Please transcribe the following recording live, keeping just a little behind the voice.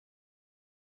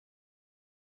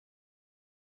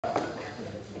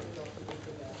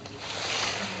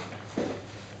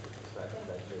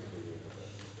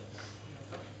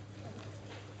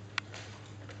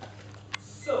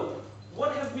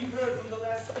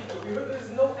we heard there is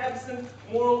no absent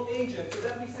moral agent. So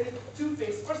that we say two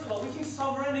things. First of all, we think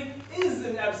sovereignty is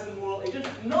an absent moral agent.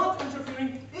 Not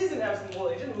interfering is an absent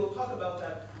moral agent. We'll talk about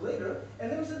that later.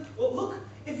 And then we said, well, look,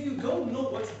 if you don't know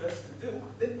what's best to do,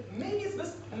 then maybe it's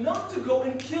best not to go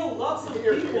and kill lots of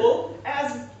people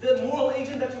as the moral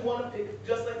agent that you want to pick,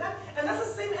 just like that. And that's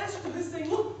the same answer to this saying,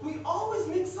 look, we always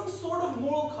need some sort of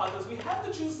moral compass. We have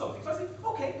to choose something. So I say,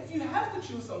 okay, if you have to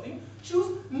choose something,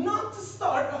 choose not to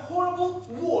start a horrible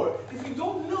war. If you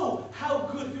don't know how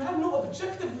good, if you have no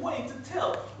objective way to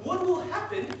tell what will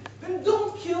happen, then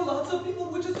don't kill lots of people,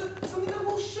 which is something that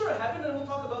will sure happen, and we'll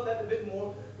talk about that a bit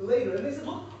more later. And they said,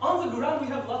 look, on the ground we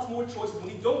have lots more choices. When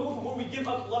we don't go to war, we give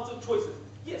up lots of choices.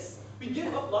 Yes, we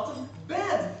give up lots of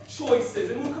bad choices,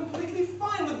 and we're completely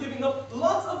fine with giving up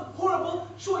lots of horrible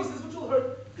choices which will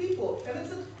hurt people. And they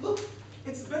said, look,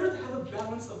 it's better to have a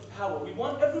balance of power. We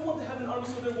want everyone to have an army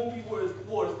so there won't be wars.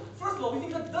 First of all, we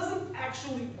think that doesn't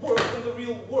actually work in the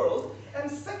real world. And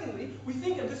secondly, we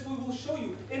think, and this we will show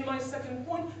you in my second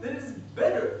point, that it is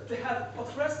better to have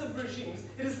oppressive regimes.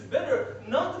 It is better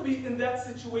not to be in that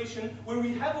situation where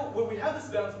we have this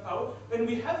balance of power and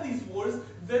we have these wars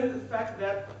than the fact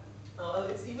that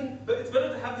it's better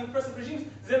to have the oppressive regimes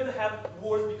than to have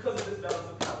wars because of this balance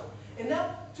of power. And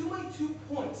now, to my 2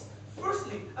 points.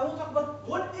 Firstly, I will talk about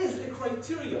what is a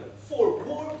criteria for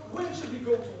war, when should we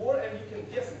go to war, and you can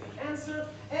guess the answer.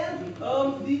 And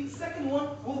the second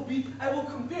one will be, I will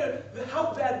compare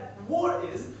how bad war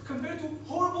is compared to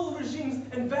horrible regimes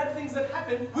and bad things that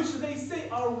happen, which they say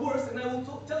are worse, and I will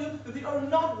tell you that they are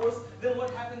not worse than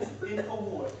what happens in a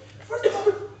war. First of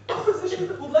all, opposition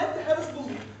would like to have us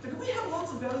believe that we have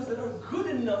lots of values that are good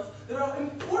enough, that are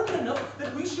important enough,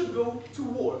 that we should go to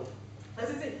war. As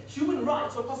I say, human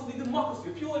rights or possibly democracy,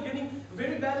 if people are getting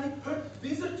very badly hurt,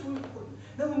 these are too important.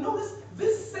 Now notice,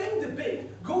 this same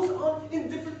debate goes on in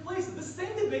different places. The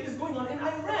same debate is going on in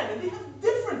Iran, and they have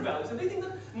different values, and they think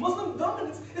that Muslim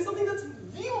dominance is something that's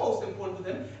the most important to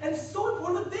them, and so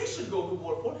important that they should go to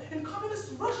war for. In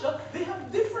communist Russia, they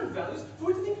have different values for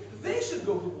which they think they should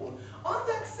go to war. On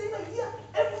that same idea,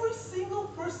 every single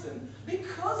person,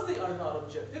 because they are not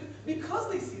objective,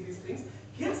 because they see these things,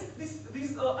 gets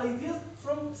these ideas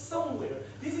from somewhere.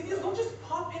 These ideas don't just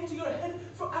pop into your head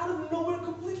from out of nowhere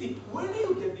completely. Where do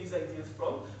you get these ideas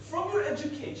from? From your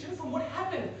education, from what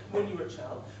happened when you were a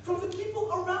child, from the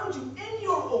people around you in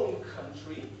your own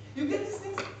country. You get these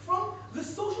things from the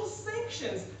social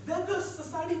sanctions that the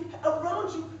society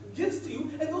around you gives to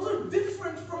you, and those are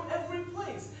different from every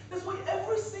place. That's why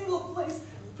every single place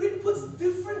puts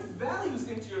different values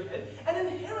into your head, and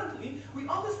inherently, we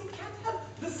obviously can't have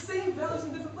the same values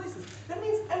in different places. That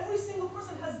means every single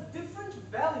person has different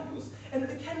values, and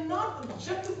they cannot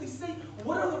objectively say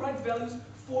what are the right values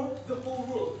for the whole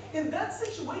world. In that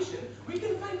situation, we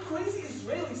can find crazy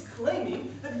Israelis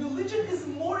claiming that religion is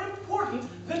more important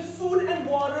than food and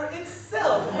water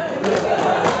itself.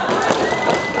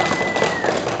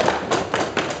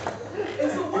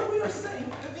 And so what we are saying,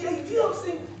 that the idea of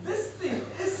saying this thing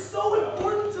is so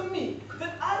important to me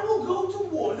that I will go to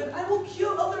war, that I will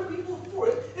kill other people for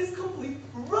it, is complete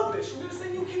rubbish. We're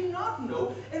saying you cannot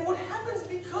know, and what happens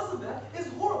because of that is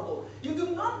horrible. You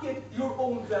do not get your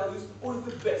own values or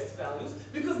the best values,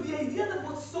 because the idea that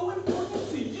what's so important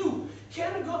to you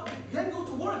can go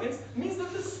to war against means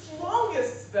that the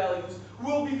strongest values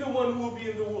will be the one who will be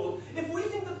in the world. If we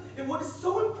think that if what is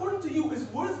so important to you is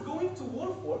worth going to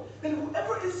war for, then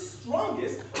whoever is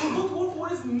strongest will go to war for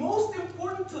what is most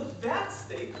important to that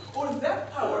state or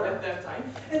that power at that time,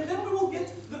 and then we will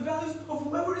get the values of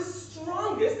whoever is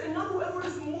strongest and not whoever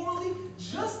is morally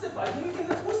justified. And we think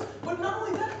that's worse. But not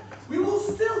only that, we will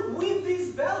still, with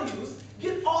these values,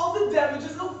 get all the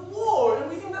damages of war, and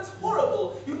we think that's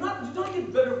horrible. You don't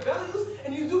get better values,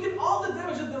 and you do get all the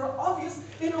damages that are obvious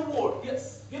in a war.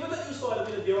 Yes? Given that you decided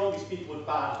that there are all these people with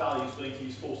bad values willing to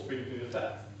use force to bring people to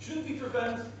death, shouldn't we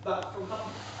prevent that from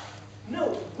happening?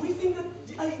 No, we think that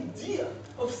the idea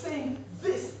of saying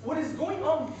this, what is going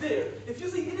on there, if you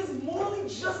say it is morally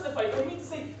justified for me to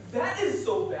say that is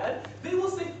so bad, they will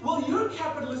say, well, your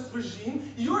capitalist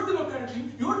regime, your democratic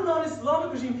regime, your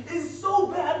non-Islamic regime is so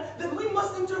bad that we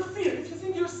must interfere. If you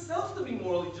think yourself to be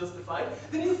morally justified,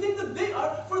 then you think that they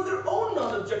are, for their own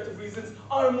non-objective reasons,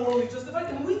 are morally justified,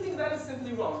 and we think that is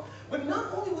simply wrong. But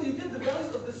not only will you get the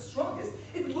values of the strongest,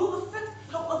 it will affect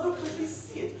how other countries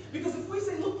see it. Because if we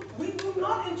say, look, we do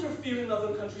not interfere in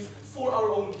other countries for our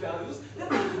own values, that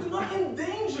means we do not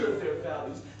endanger their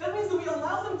values. That means that we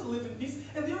allow them to live in peace,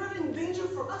 and they are not in danger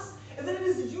for us. And then it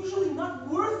is usually not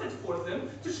worth it for them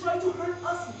to try to hurt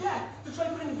us back, to try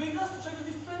to invade us, to try to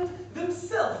defend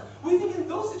themselves. We think in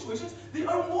those situations, they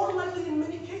are more likely in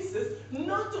many cases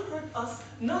not not to hurt us,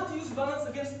 not to use violence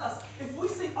against us. If we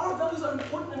say our values are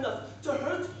important enough to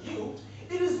hurt you,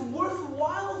 it is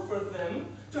worthwhile for them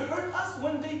to hurt us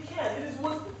when they can. It is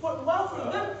worthwhile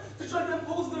for them to try to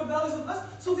impose their values on us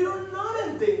so they are not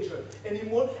in danger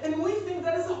anymore. And we think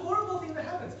that is a horrible thing that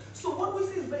happens. So what we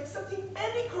say is by accepting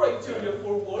any criteria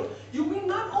for war, you mean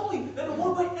not only that a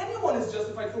war by anyone is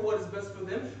justified for what is best for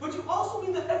them, but you also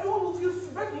mean that everyone will feel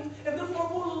threatened and therefore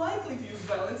more likely to use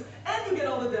violence, and you get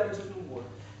all the damages in war.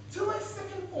 To my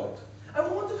second point, I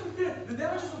want to compare the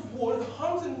damages of war, the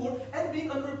harms in war, and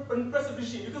being under an oppressive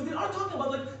regime, because they are talking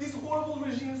about like these horrible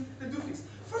regimes that do things.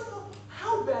 First of all,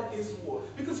 how bad is war?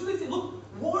 Because you say, look,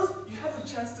 wars, you have a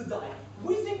chance to die.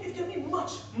 We think it can be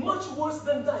much, much worse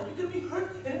than dying. You can be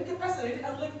hurt and incapacitated,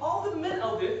 and like all the men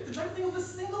out there, to try to think of a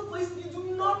single place that you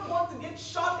do not want to get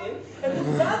shot in, and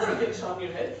would rather get shot in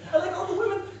your head. And like all the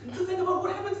women, to think about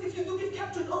what happens if you do get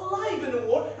captured alive in a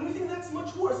war, and we think that's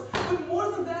much worse. But more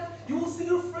than that, you will see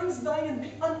your friends dying and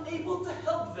be unable to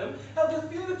help them, have the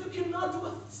feeling that you cannot do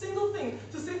a single thing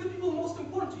to save the people most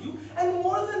important to you. And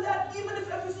more than that, even if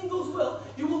everything goes well,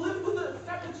 you will live with the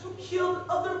fact that you killed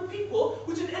other people,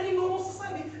 which in any normal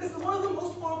society is one of the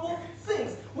most horrible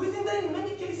things. We think that in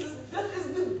many cases, death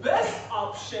is the best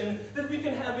option that we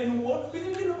can have in war. We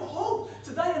think we can hope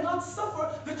to die and not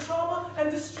suffer the trauma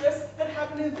and distress that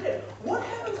happen in there. What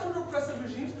happens under oppressive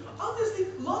regimes? Obviously,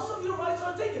 loss of your rights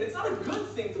are taken. It's not a good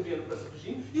thing to be an oppressive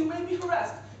regime. You may be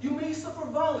harassed. You may suffer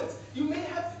violence. You may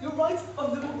have your rights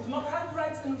of the democratic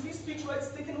rights and free speech rights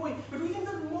taken away. But we think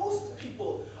that most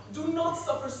people do not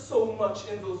suffer so much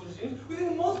in those regimes. We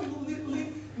think most people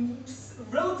lead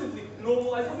relatively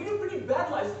normal lives, or even pretty bad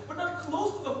lives, but not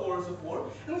close to the horrors of war.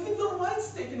 And we think the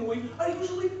rights taken away are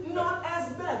usually not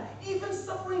as bad. Even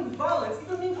suffering violence,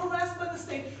 even being harassed by the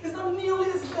state, is not nearly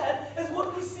as bad as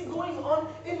what we see going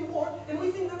on in war, and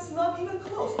we think that's not even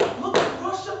close. Look at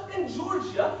Russia and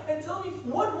Georgia and tell me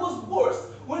what was worse,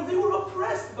 when they were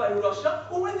oppressed by Russia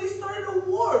or when they started a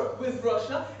war with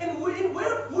Russia, and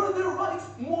where were their rights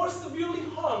more severely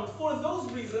harmed? For those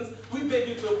reasons, we beg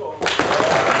you to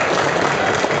oppose.